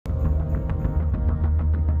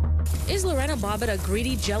Is Lorena Bobbitt a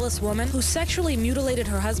greedy, jealous woman who sexually mutilated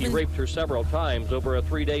her husband? He raped her several times over a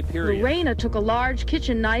 3-day period. Lorena took a large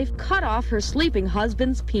kitchen knife, cut off her sleeping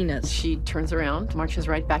husband's penis. She turns around, marches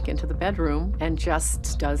right back into the bedroom, and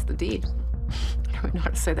just does the deed. I don't know how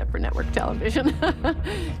to say that for network television.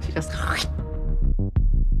 She just...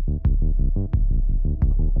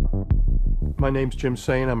 My name's Jim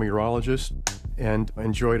Sain. I'm a urologist and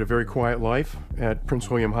enjoyed a very quiet life at Prince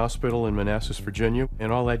William Hospital in Manassas, Virginia.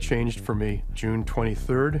 And all that changed for me June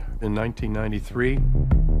 23rd in 1993.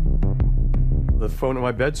 The phone at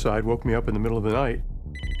my bedside woke me up in the middle of the night.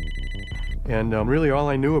 And really all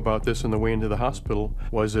I knew about this on the way into the hospital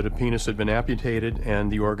was that a penis had been amputated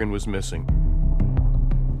and the organ was missing.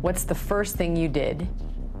 What's the first thing you did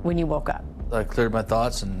when you woke up? I cleared my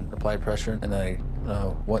thoughts and applied pressure, and I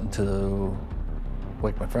went to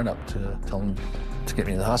wake my friend up to tell him to get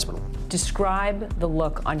me to the hospital. Describe the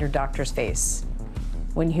look on your doctor's face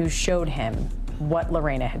when you showed him what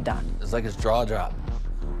Lorena had done. It's like his jaw dropped.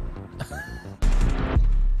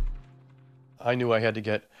 I knew I had to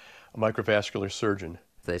get a microvascular surgeon.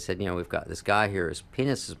 They said, you know, we've got this guy here, his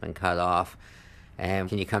penis has been cut off, and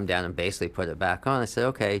can you come down and basically put it back on? I said,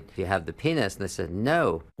 okay, do you have the penis? And they said,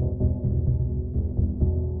 no.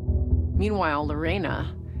 Meanwhile,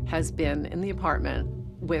 Lorena has been in the apartment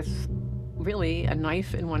with really a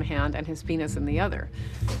knife in one hand and his penis in the other.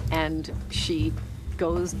 And she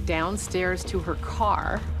goes downstairs to her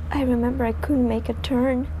car. I remember I couldn't make a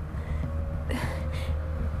turn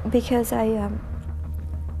because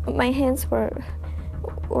my hands were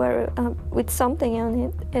with something on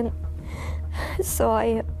it, and so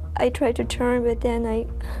I tried to turn, but then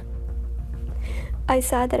I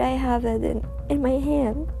saw that I have it in my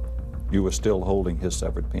hand. You were still holding his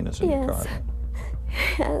severed penis in your car?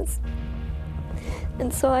 Yes.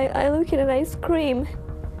 And so I look at it and I scream.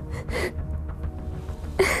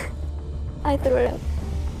 I threw it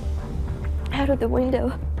out of the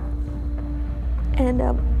window. And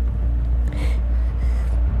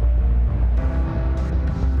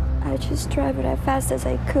I just drove it as fast as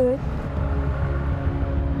I could.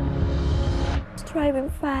 Just driving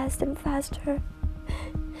fast and faster.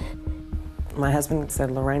 My husband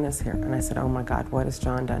said, Lorena's here. And I said, oh my God, what has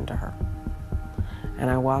John done to her? And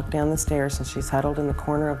I walked down the stairs and she's huddled in the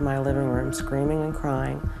corner of my living room, screaming and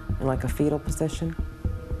crying in like a fetal position.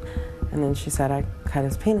 And then she said, I cut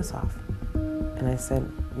his penis off. And I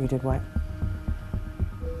said, you did what?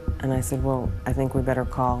 And I said, well, I think we better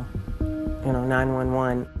call,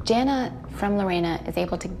 911. Jana from Lorena is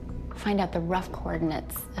able to find out the rough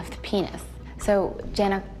coordinates of the penis. So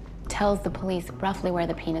Jana tells the police roughly where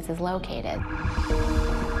the penis is located.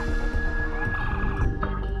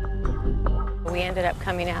 We ended up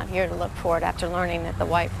coming out here to look for it after learning that the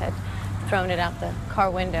wife had thrown it out the car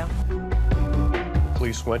window.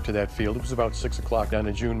 Police went to that field. It was about 6 o'clock on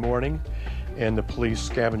a June morning, and the police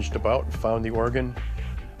scavenged about and found the organ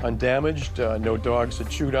undamaged. No dogs had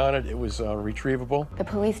chewed on it. It was retrievable. The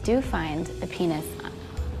police do find the penis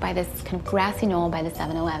by this kind of grassy knoll by the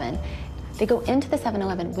 7-Eleven. They go into the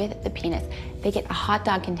 7-Eleven with the penis. They get a hot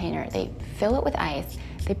dog container. They fill it with ice.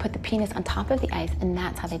 They put the penis on top of the ice, and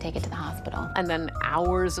that's how they take it to the hospital. And then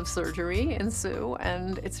hours of surgery ensue,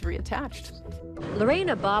 and it's reattached.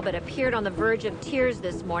 Lorena Bobbitt appeared on the verge of tears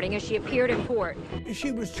this morning as she appeared in court.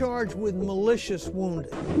 She was charged with malicious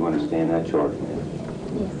wounding. You understand that charge?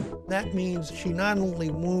 Yes. That means she not only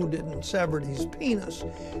wounded and severed his penis,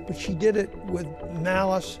 but she did it with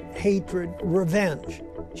malice, hatred, revenge.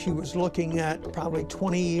 She was looking at probably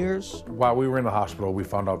 20 years. While we were in the hospital, we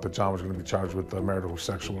found out that John was going to be charged with a marital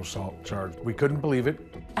sexual assault charge. We couldn't believe it.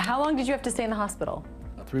 How long did you have to stay in the hospital?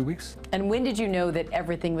 3 weeks. And when did you know that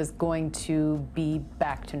everything was going to be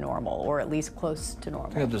back to normal, or at least close to normal?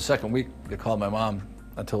 I think after the second week, they called my mom.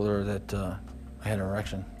 I told her that I had an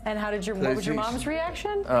erection. And what was your mom's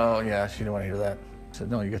reaction? Oh, yeah, she didn't want to hear that. I said,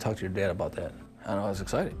 no, you got to talk to your dad about that. I know, I was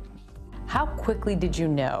excited. How quickly did you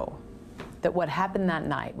know that what happened that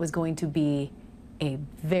night was going to be a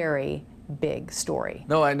very big story?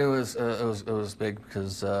 No, I knew it was big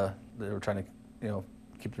because they were trying to,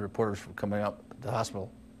 keep the reporters from coming up to the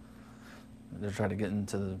hospital. They're trying to get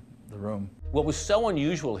into the room. What was so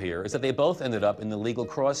unusual here is that they both ended up in the legal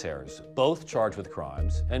crosshairs, both charged with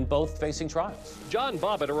crimes and both facing trials. John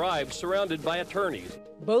Bobbitt arrived surrounded by attorneys.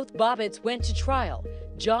 Both Bobbitts went to trial.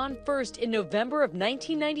 John first in November of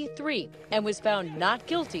 1993 and was found not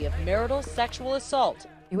guilty of marital sexual assault.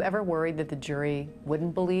 You ever worried that the jury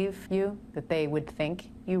wouldn't believe you, that they would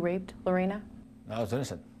think you raped Lorena? No, I was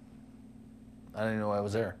innocent. I didn't know I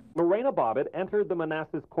was there. Lorena Bobbitt entered the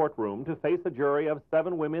Manassas courtroom to face a jury of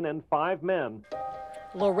 7 women and 5 men.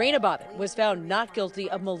 Lorena Bobbitt was found not guilty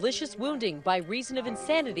of malicious wounding by reason of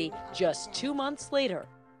insanity just 2 months later.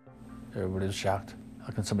 Everybody was shocked.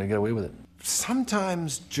 How can somebody get away with it?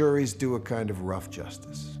 Sometimes juries do a kind of rough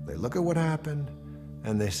justice. They look at what happened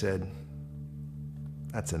and they said,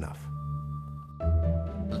 that's enough.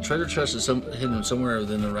 The treasure chest is hidden somewhere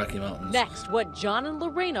within the Rocky Mountains. Next, what John and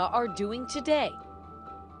Lorena are doing today.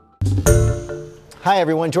 Hi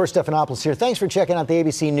everyone, George Stephanopoulos here. Thanks for checking out the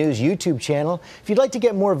ABC News YouTube channel. If you'd like to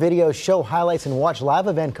get more videos, show highlights, and watch live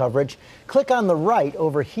event coverage, click on the right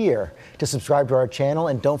over here to subscribe to our channel,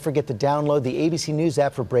 and don't forget to download the ABC News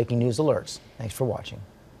app for breaking news alerts. Thanks for watching.